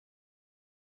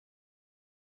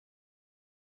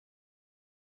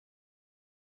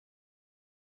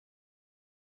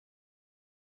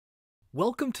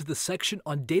Welcome to the section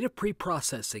on data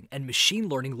preprocessing and machine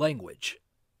learning language.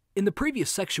 In the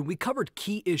previous section, we covered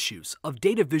key issues of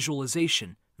data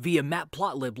visualization via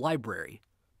Matplotlib library.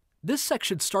 This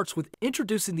section starts with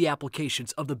introducing the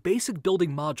applications of the basic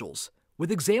building modules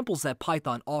with examples that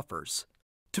Python offers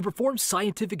to perform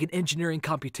scientific and engineering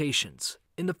computations.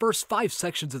 In the first 5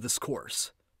 sections of this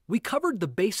course, we covered the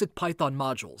basic Python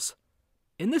modules.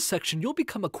 In this section, you'll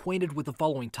become acquainted with the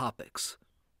following topics: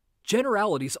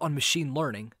 generalities on machine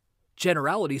learning,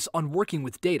 generalities on working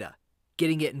with data,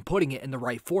 getting it and putting it in the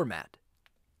right format,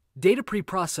 data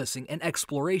preprocessing and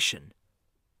exploration,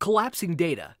 collapsing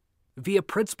data via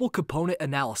principal component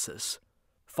analysis,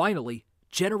 finally,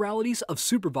 generalities of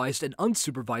supervised and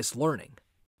unsupervised learning.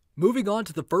 Moving on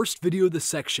to the first video of this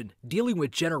section, dealing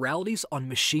with generalities on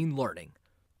machine learning.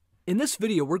 In this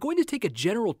video, we're going to take a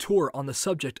general tour on the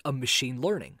subject of machine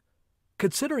learning,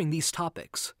 considering these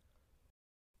topics: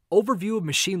 overview of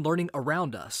machine learning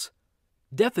around us,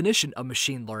 definition of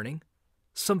machine learning,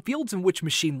 some fields in which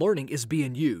machine learning is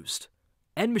being used,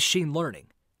 and machine learning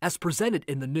as presented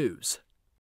in the news.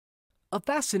 A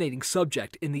fascinating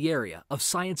subject in the area of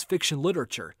science fiction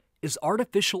literature is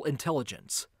artificial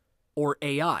intelligence, or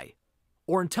AI,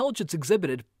 or intelligence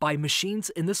exhibited by machines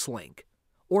in this link,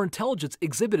 or intelligence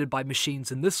exhibited by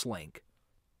machines in this link.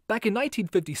 Back in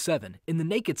 1957, in The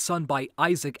Naked Sun by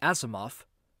Isaac Asimov,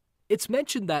 it's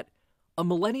mentioned that a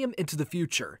millennium into the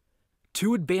future,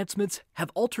 2 advancements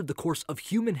have altered the course of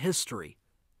human history: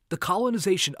 the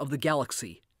colonization of the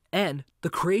galaxy and the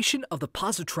creation of the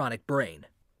positronic brain.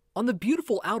 On the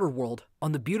beautiful outer world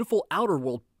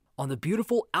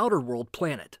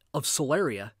planet of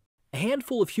Solaria, a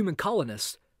handful of human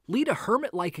colonists lead a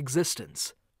hermit-like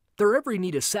existence. Their every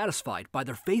need is satisfied by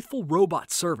their faithful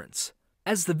robot servants.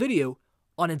 As the video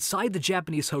on Inside the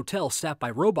Japanese Hotel staffed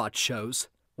by robots shows,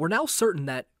 we're now certain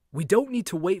that we don't need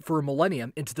to wait for a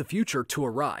millennium into the future to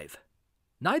arrive.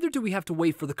 Neither do we have to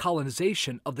wait for the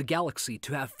colonization of the galaxy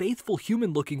to have faithful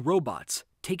human-looking robots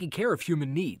taking care of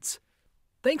human needs.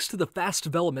 Thanks to the fast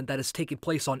development that is taking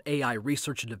place on AI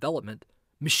research and development,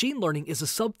 machine learning is a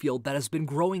subfield that has been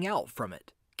growing out from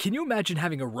it. Can you imagine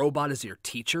having a robot as your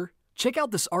teacher? Check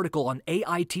out this article on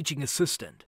AI Teaching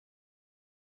Assistant.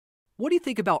 What do you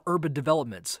think about urban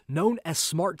developments known as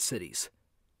smart cities?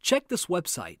 Check this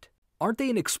website. Aren't they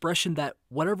an expression that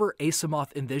whatever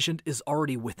Asimov envisioned is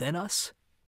already within us?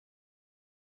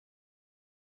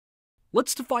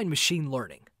 Let's define machine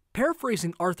learning.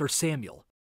 Paraphrasing Arthur Samuel,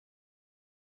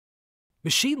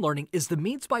 machine learning is the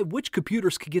means by which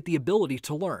computers can get the ability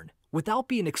to learn without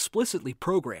being explicitly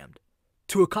programmed.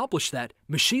 To accomplish that,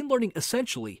 machine learning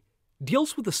essentially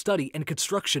deals with the study and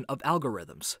construction of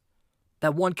algorithms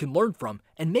that one can learn from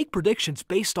and make predictions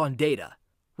based on data.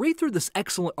 Read through this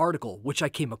excellent article which I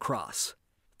came across.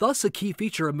 Thus, a key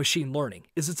feature of machine learning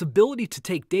is its ability to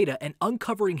take data and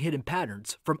uncovering hidden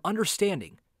patterns from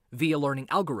understanding via learning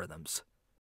algorithms.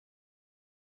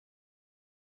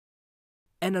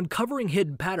 And uncovering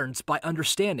hidden patterns by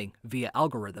understanding via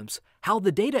algorithms how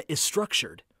the data is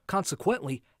structured.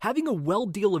 Consequently, having a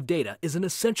deal of data is an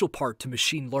essential part to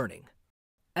machine learning.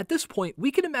 At this point,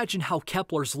 we can imagine how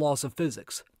Kepler's laws of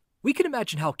physics,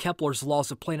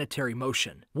 planetary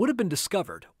motion would have been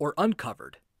discovered or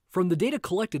uncovered from the data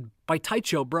collected by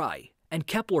Tycho Brahe and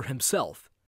Kepler himself.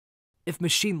 If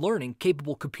machine learning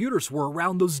capable computers were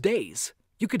around those days,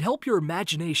 you can help your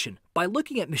imagination by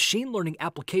looking at machine learning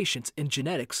applications in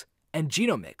genetics and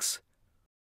genomics.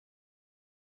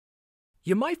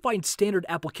 You might find standard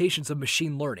applications of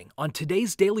machine learning on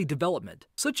today's daily development,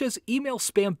 such as email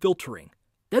spam filtering.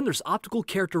 Then there's optical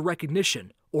character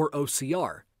recognition, or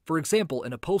OCR, for example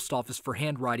in a post office for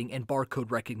handwriting and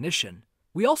barcode recognition.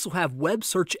 We also have web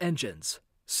search engines,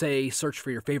 say search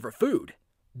for your favorite food.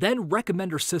 Then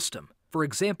recommender system, for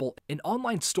example in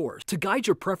online stores to guide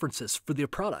your preferences for their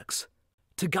products.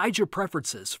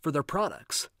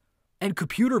 And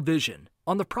computer vision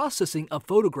on the processing of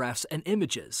photographs and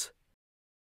images.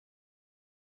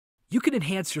 You can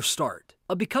enhance your start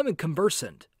of becoming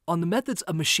conversant on the methods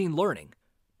of machine learning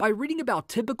by reading about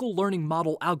typical learning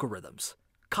model algorithms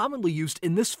commonly used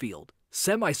in this field: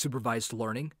 semi-supervised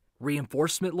learning,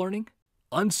 reinforcement learning,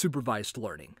 unsupervised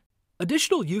learning.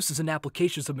 Additional uses and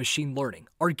applications of machine learning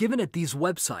are given at these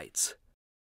websites.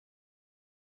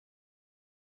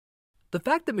 The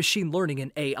fact that machine learning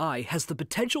and AI has the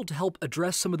potential to help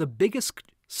address some of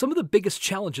the biggest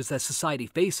challenges that society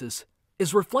faces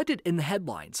is reflected in the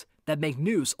headlines that make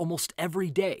news almost every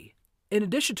day. In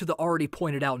addition to the already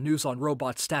pointed out news on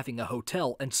robots staffing a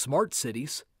hotel and smart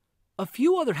cities, a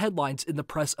few other headlines in the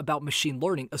press about machine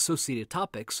learning associated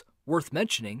topics worth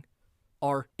mentioning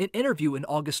are an interview in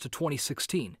August of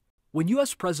 2016 when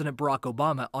U.S. President Barack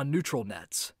Obama on neutral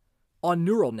nets, on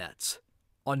neural nets,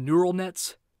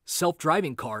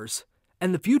 self-driving cars,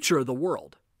 and the future of the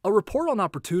world. A report on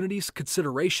opportunities,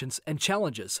 considerations, and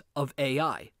challenges of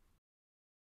AI.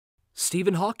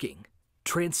 Stephen Hawking.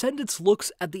 Transcendence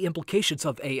looks at the implications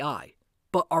of AI.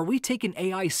 But are we taking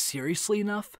AI seriously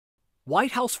enough?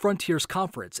 White House Frontiers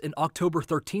Conference in October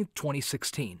 13,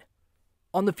 2016.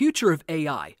 On the future of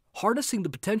AI, harnessing the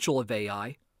potential of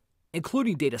AI,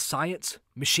 including data science,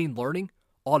 machine learning,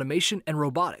 automation, and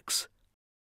robotics.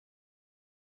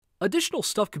 Additional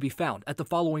stuff can be found at the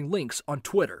following links on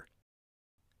Twitter: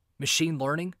 machine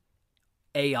learning,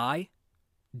 AI,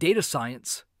 data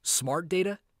science, smart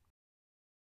data,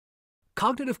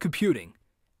 cognitive computing,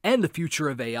 and the future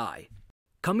of AI.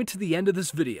 Coming to the end of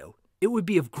this video, it would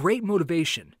be of great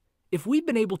motivation if we've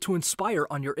been able to inspire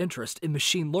on your interest in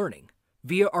machine learning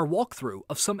via our walkthrough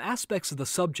of some aspects of the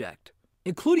subject,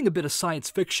 including a bit of science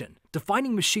fiction,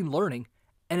 defining machine learning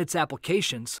and its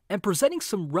applications, and presenting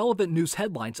some relevant news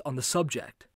headlines on the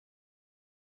subject.